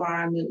good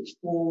environment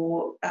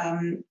for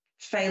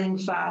failing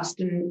fast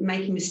and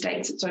making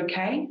mistakes, it's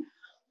okay.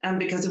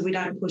 Because if we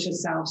don't push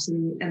ourselves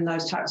in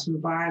those types of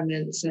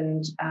environments,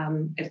 and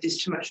if there's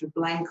too much of a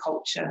blame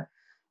culture,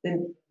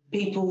 then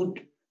people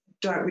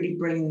don't really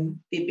bring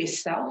their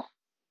best self.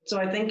 So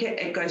I think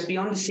it goes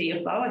beyond the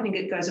CFO. I think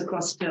it goes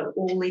across to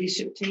all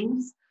leadership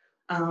teams,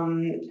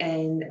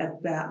 and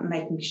about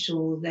making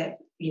sure that,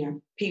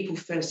 people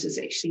first is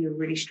actually a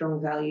really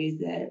strong value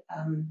that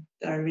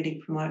I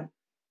really promote.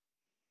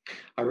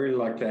 I really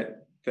like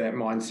that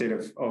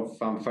mindset of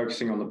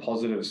focusing on the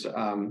positives.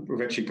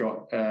 We've actually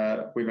got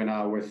a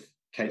webinar with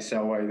Kate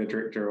Selway, the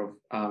Director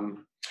of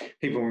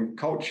People and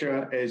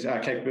Culture as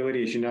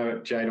Capability, as you know,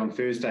 at Jade on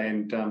Thursday,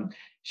 and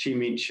she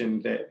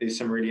mentioned that there's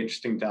some really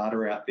interesting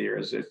data out there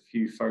as if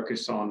you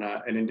focus on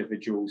an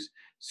individual's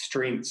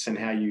strengths and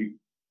how you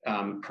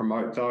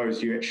promote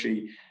those, you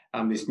actually,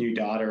 there's new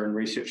data and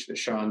research that's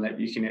shown that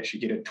you can actually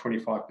get a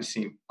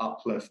 25%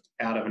 uplift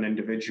out of an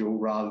individual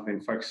rather than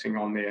focusing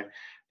on their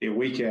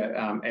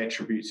weaker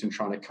attributes and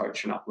trying to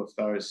coach and uplift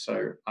those.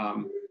 So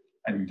I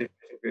think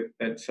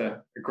that's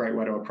a great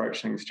way to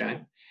approach things,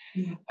 Jane.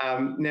 Yeah.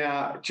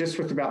 Now, just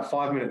with about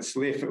 5 minutes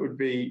left, it would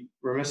be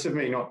remiss of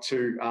me not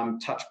to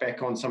touch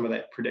back on some of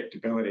that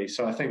predictability.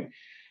 So I think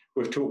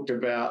we've talked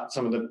about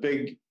some of the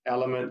big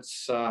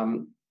elements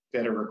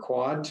that are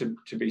required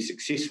to be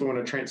successful in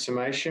a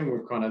transformation.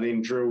 We've kind of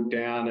then drilled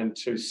down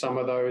into some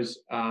of those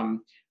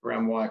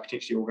around why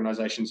potentially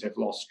organisations have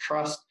lost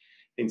trust,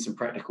 then some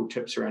practical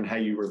tips around how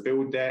you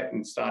rebuild that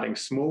and starting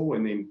small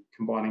and then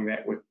combining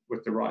that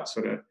with the right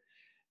sort of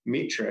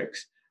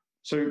metrics.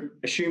 So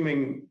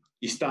assuming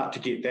you start to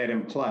get that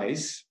in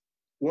place,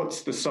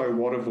 what's the so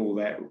what of all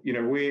that?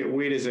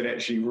 Where does it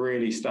actually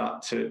really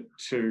start to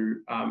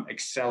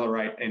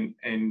accelerate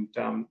and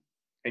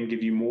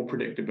give you more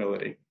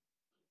predictability?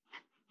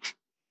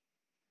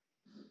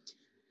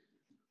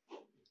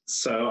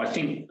 So I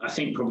think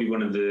probably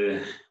one of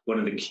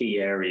the key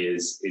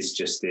areas is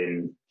just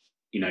in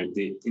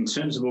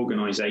terms of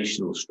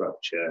organizational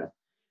structure,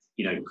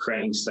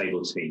 creating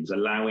stable teams,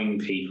 allowing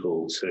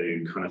people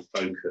to kind of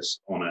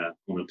focus on a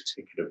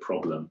particular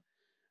problem.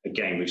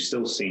 Again, we've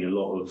still seen a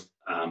lot of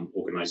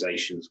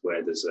organizations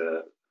where there's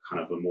a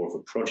kind of a more of a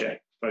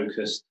project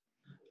focused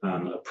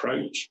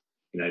approach.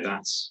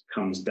 That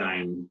comes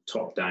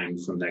top down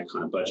from their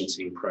kind of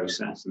budgeting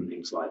process and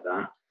things like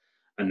that.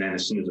 And then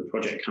as soon as a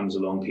project comes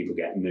along, people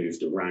get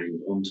moved around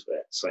onto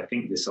it. So I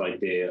think this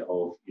idea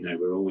of,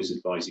 we're always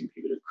advising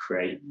people to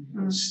create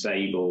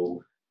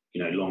stable,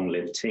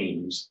 long-lived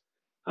teams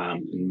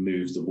and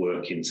move the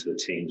work into the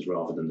teams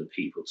rather than the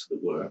people to the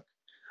work.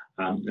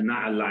 And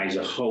that allows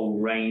a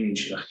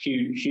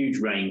huge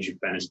range of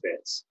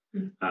benefits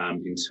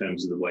in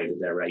terms of the way that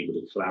they're able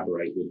to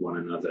collaborate with one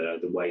another,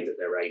 the way that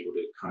they're able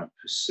to kind of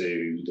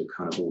pursue the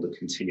kind of all the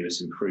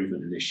continuous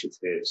improvement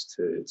initiatives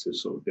to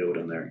sort of build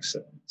on their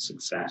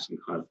success and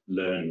kind of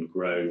learn and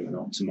grow and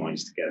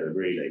optimize together,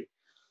 really.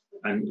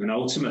 and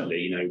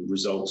ultimately,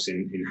 results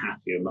in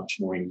happier, much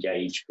more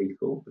engaged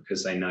people,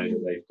 because they know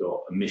that they've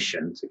got a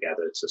mission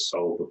together to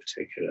solve a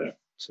particular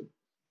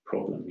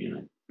problem.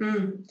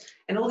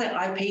 And all that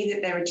IP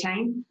that they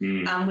retain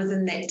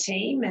within that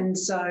team. And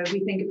so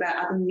we think about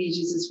other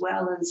measures as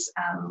well as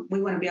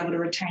we want to be able to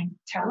retain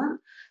talent.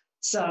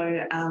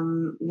 So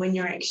when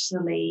you're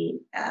actually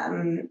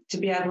to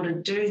be able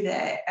to do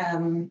that,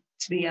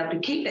 to be able to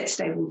keep that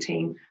stable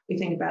team, we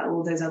think about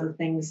all those other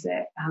things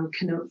that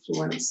can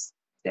influence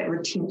that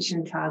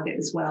retention target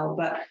as well.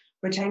 But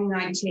retaining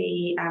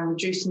IT,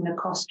 reducing the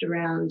cost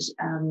around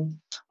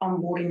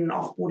onboarding and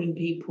offboarding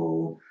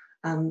people,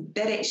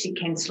 that actually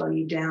can slow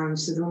you down.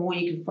 So the more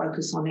you can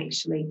focus on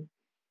actually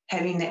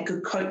having that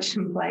good coach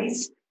in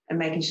place and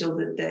making sure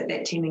that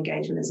that team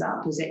engagement is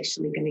up is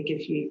actually going to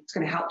it's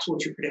going to help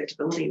towards your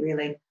predictability,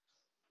 really.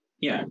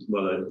 Yeah,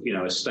 well,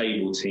 a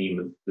stable team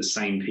of the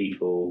same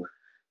people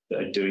that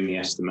are doing the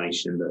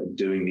estimation, that are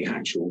doing the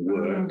actual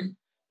work,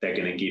 they're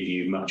going to give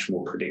you much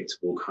more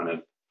predictable kind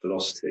of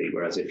velocity.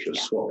 Whereas if you're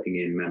swapping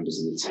in members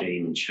of the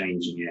team and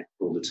changing it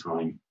all the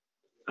time,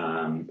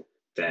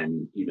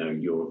 then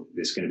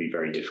it's going to be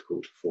very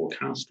difficult to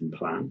forecast and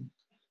plan.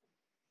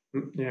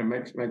 Yeah,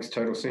 makes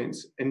total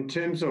sense. In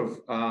terms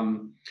of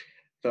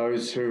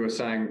those who are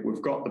saying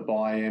we've got the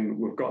buy-in,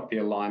 we've got the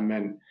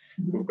alignment,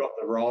 we've got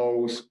the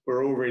roles,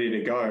 we're all ready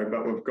to go,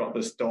 but we've got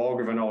this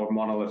dog of an old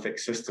monolithic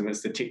system.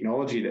 It's the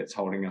technology that's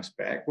holding us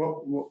back.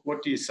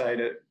 What do you say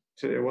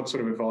to what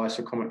sort of advice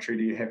or commentary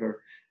do you have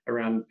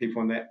around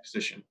people in that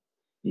position?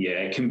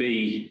 Yeah, it can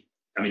be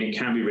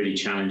really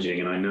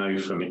challenging. And I know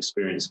from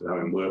experience of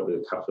having worked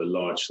with a couple of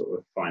large sort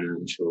of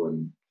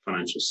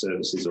financial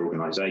services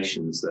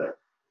organizations that,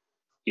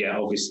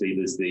 obviously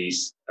there's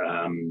these,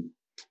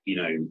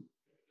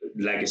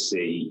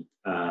 legacy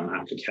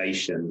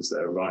applications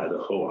that are right at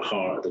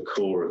the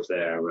core of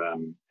their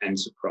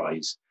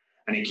enterprise.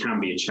 And it can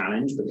be a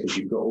challenge because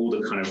you've got all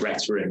the kind of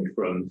rhetoric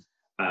from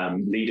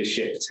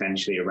leadership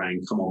potentially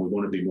around, come on, we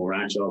want to be more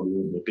agile, we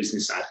want more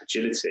business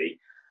agility.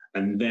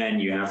 And then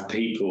you have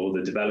people,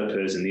 the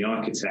developers and the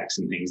architects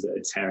and things that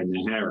are tearing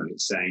their hair out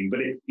saying,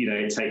 but it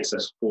takes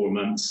us 4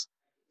 months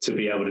to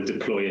be able to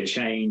deploy a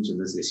change, and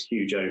there's this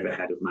huge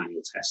overhead of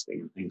manual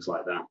testing and things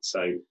like that.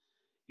 So,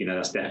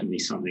 that's definitely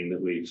something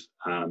that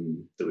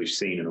we've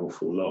seen an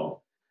awful lot.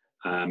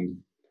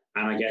 And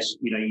I guess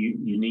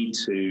you need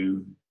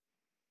to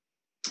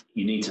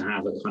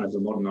have a kind of a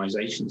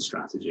modernization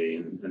strategy.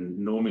 And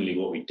normally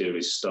what we do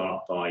is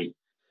start by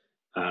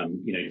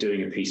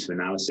doing a piece of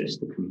analysis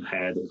to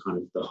compare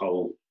the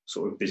whole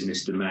sort of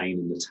business domain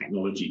and the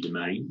technology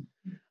domain.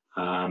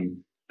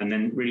 And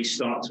then really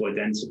start to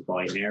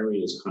identify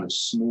areas, kind of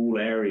small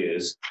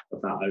areas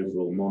of that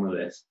overall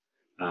monolith,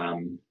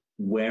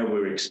 where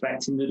we're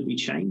expecting there to be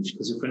change.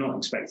 Because if we're not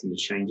expecting to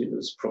change it,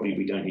 that's probably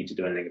we don't need to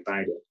do anything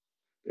about it.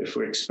 But if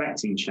we're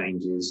expecting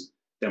changes,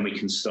 then we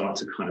can start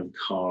to kind of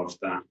carve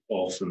that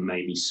off and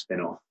maybe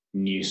spin off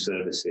new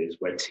services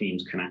where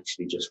teams can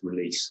actually just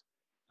release,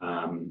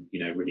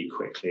 really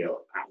quickly or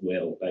at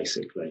will,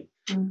 basically.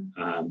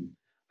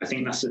 I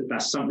think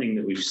that's something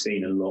that we've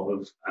seen a lot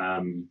of,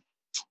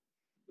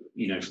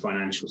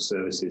 financial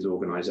services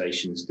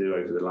organizations do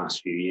over the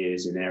last few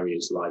years in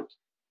areas like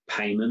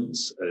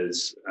payments,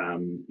 as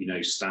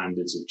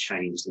standards have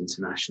changed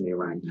internationally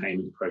around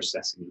payment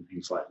processing and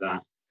things like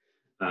that,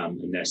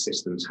 and their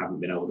systems haven't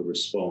been able to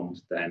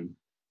respond. Then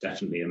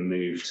definitely a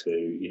move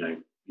to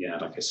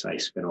like I say,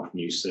 spin off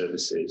new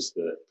services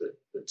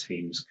that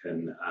teams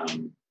can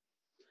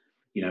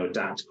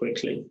adapt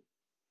quickly.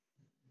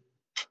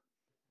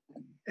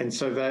 And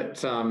so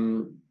that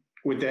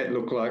would that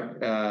look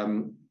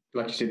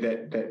like you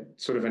said, that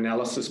sort of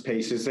analysis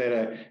piece, is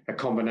that a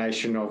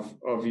combination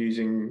of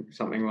using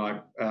something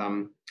like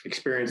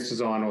experience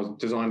design or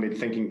design-led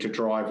thinking to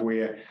drive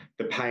where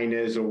the pain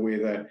is or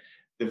where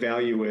the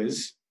value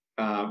is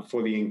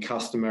for the end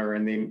customer,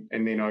 and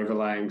then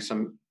overlaying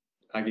some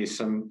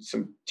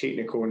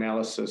technical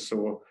analysis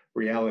or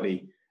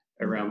reality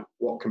around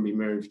what can be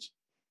moved,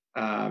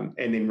 and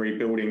then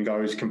rebuilding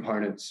those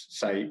components,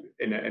 say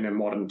in a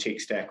modern tech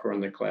stack or on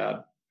the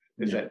cloud?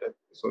 Is that the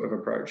sort of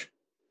approach?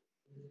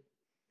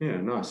 Yeah,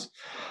 nice.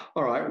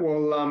 All right.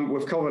 Well,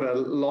 we've covered a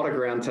lot of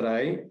ground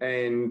today,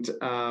 and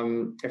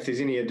if there's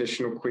any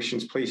additional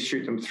questions, please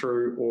shoot them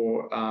through,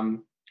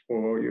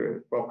 or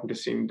you're welcome to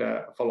send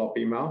a follow-up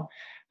email.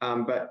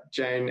 But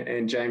Jane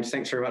and James,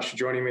 thanks very much for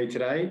joining me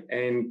today,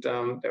 and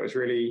that was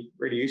really,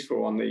 really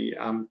useful on the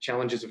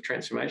challenges of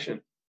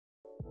transformation.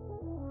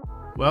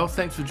 Well,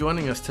 thanks for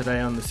joining us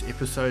today on this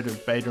episode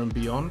of Beta and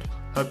Beyond.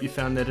 Hope you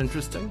found that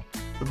interesting.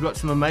 We've got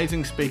some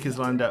amazing speakers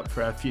lined up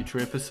for our future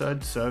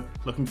episodes, so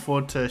looking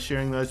forward to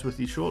sharing those with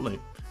you shortly.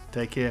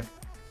 Take care.